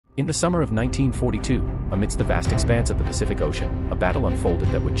In the summer of 1942, amidst the vast expanse of the Pacific Ocean, a battle unfolded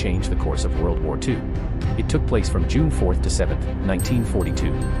that would change the course of World War II. It took place from June 4th to 7th,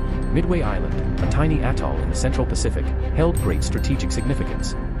 1942. Midway Island, a tiny atoll in the Central Pacific, held great strategic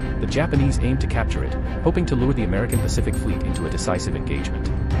significance. The Japanese aimed to capture it, hoping to lure the American Pacific Fleet into a decisive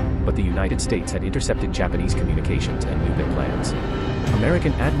engagement. But the United States had intercepted Japanese communications and knew their plans.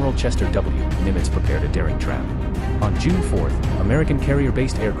 American Admiral Chester W. Nimitz prepared a daring trap. On June 4th, American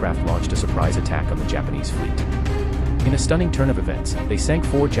carrier-based aircraft launched a surprise attack on the Japanese fleet. In a stunning turn of events, they sank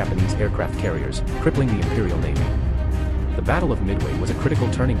 4 Japanese aircraft carriers, crippling the Imperial Navy. The Battle of Midway was a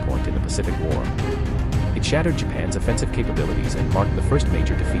critical turning point in the Pacific War. It shattered Japan's offensive capabilities and marked the first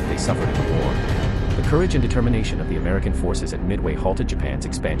major defeat they suffered in the war. The courage and determination of the American forces at Midway halted Japan's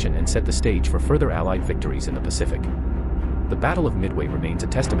expansion and set the stage for further Allied victories in the Pacific. The Battle of Midway remains a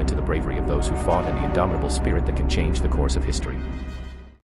testament to the bravery of those who fought and the indomitable spirit that can change the course of history.